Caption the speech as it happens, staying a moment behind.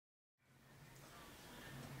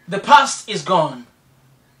The past is gone.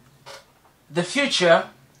 The future,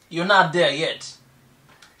 you're not there yet.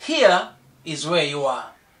 Here is where you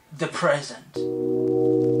are, the present.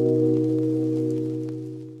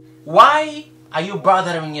 Why are you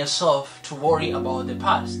bothering yourself to worry about the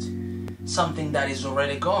past? Something that is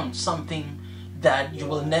already gone, something that you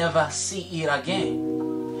will never see it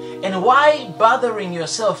again. And why bothering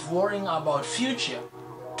yourself worrying about future,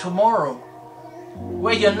 tomorrow,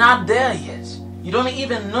 where you're not there yet? You don't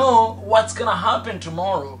even know what's gonna happen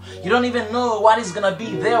tomorrow. You don't even know what is gonna be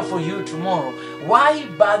there for you tomorrow. Why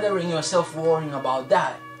bothering yourself worrying about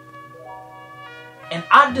that? And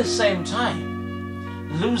at the same time,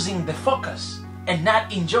 losing the focus and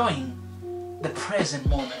not enjoying the present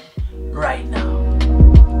moment right now.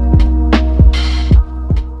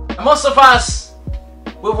 Most of us,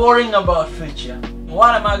 we're worrying about future.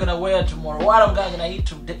 What am I gonna wear tomorrow? What am I gonna eat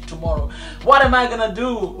tomorrow? What am I gonna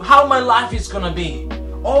do? How my life is gonna be?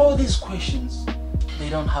 All these questions, they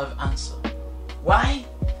don't have answer. Why?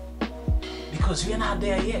 Because we're not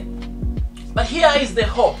there yet. But here is the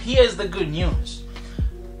hope. Here is the good news.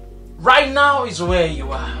 Right now is where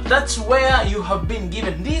you are. That's where you have been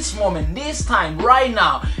given. This moment, this time, right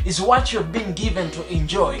now is what you've been given to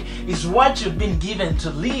enjoy. Is what you've been given to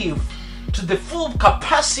live to the full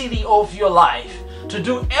capacity of your life. To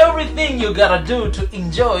do everything you gotta do to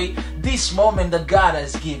enjoy this moment that God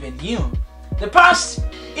has given you. The past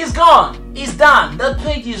is gone. It's done. That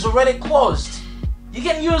page is already closed. You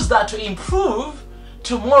can use that to improve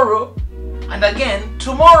tomorrow. And again,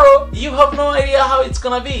 tomorrow, you have no idea how it's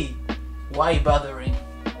gonna be. Why bothering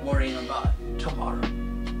worrying about tomorrow?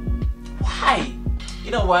 Why?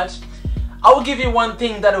 You know what? I will give you one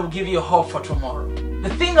thing that will give you hope for tomorrow.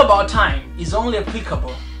 The thing about time is only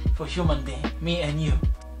applicable for human being, me and you.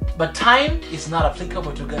 But time is not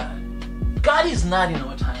applicable to God. God is not in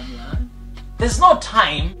our timeline. There's no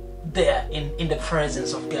time there in the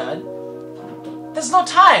presence of God. There's no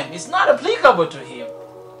time. It's not applicable to Him.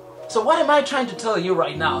 So what am I trying to tell you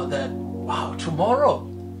right now? That, wow, tomorrow,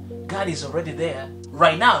 God is already there.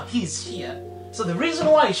 Right now, He's here. So the reason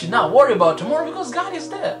why you should not worry about tomorrow, because God is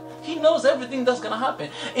there. He knows everything that's going to happen.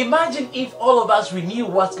 Imagine if all of us, we knew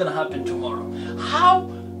what's going to happen tomorrow. How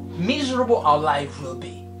miserable our life will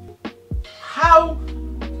be. How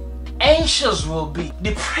anxious we'll be,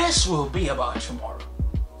 depressed we'll be about tomorrow.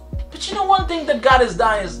 But you know, one thing that God has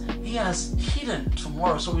done is He has hidden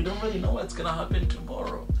tomorrow, so we don't really know what's going to happen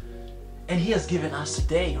tomorrow. And He has given us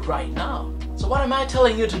today, right now. So what am I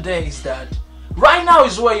telling you today is that right now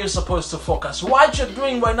is where you're supposed to focus. What you're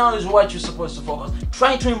doing right now is what you're supposed to focus.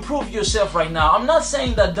 Trying to improve yourself right now. I'm not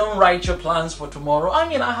saying that don't write your plans for tomorrow. I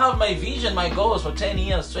mean, I have my vision, my goals for 10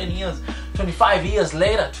 years, 20 years, 25 years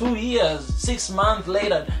later, 2 years, 6 months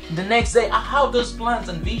later, the next day. I have those plans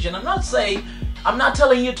and vision. I'm not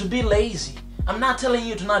telling you to be lazy. I'm not telling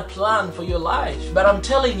you to not plan for your life, but I'm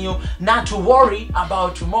telling you not to worry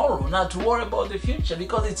about tomorrow, not to worry about the future,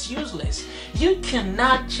 because it's useless. You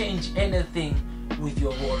cannot change anything with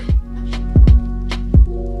your worry.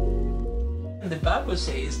 The Bible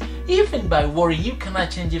says, even by worry, you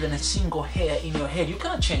cannot change even a single hair in your head. You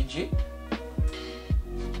cannot change it.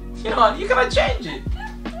 You know, you cannot change it.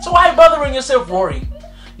 So why bothering yourself worrying?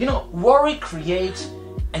 You know, worry creates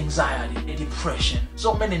anxiety, depression,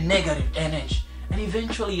 so many negative energy, and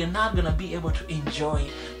eventually you're not going to be able to enjoy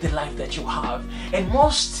the life that you have. And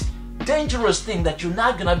most dangerous thing, that you're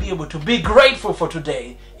not going to be able to be grateful for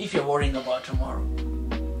today if you're worrying about tomorrow.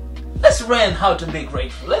 Let's learn how to be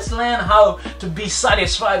grateful. Let's learn how to be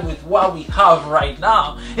satisfied with what we have right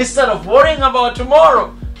now instead of worrying about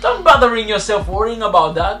tomorrow. Don't bothering yourself worrying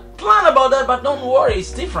about that. Plan about that, but don't worry,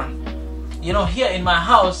 it's different. You know, here in my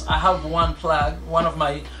house, I have one flag. One of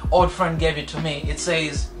my old friends gave it to me. It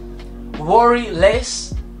says, worry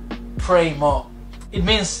less, pray more. It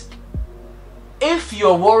means if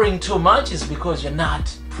you're worrying too much, it's because you're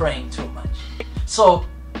not praying too much. So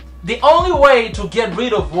the only way to get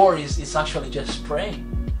rid of worries is actually just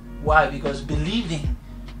praying. Why? Because believing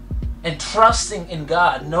and trusting in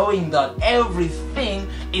God, knowing that everything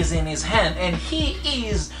is in His hand and He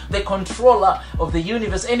is the controller of the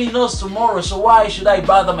universe and He knows tomorrow. So why should I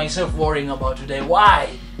bother myself worrying about today? Why?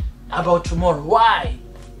 About tomorrow? Why?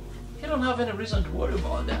 You don't have any reason to worry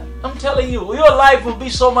about that. I'm telling you, your life will be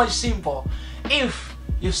so much simpler if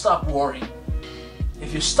you stop worrying.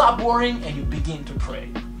 If you stop worrying and you begin to pray.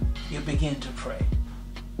 You begin to pray.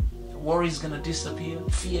 Worry is going to disappear,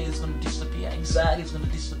 fear is going to disappear, anxiety is going to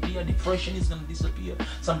disappear, depression is going to disappear.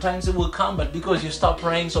 Sometimes it will come, but because you stop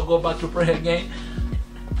praying, so go back to pray again.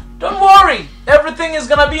 Don't worry, everything is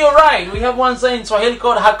going to be alright. We have one saying in Swahili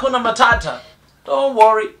called Hakuna Matata. Don't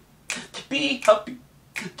worry, be happy.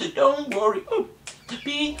 Don't worry.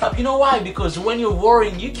 Be happy. You know why? Because when you're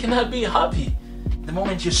worrying, you cannot be happy. The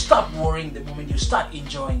moment you stop worrying, the moment you start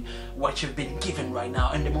enjoying what you've been given right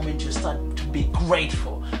now, and the moment you start to be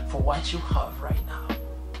grateful for what you have right now.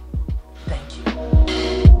 Thank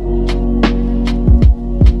you.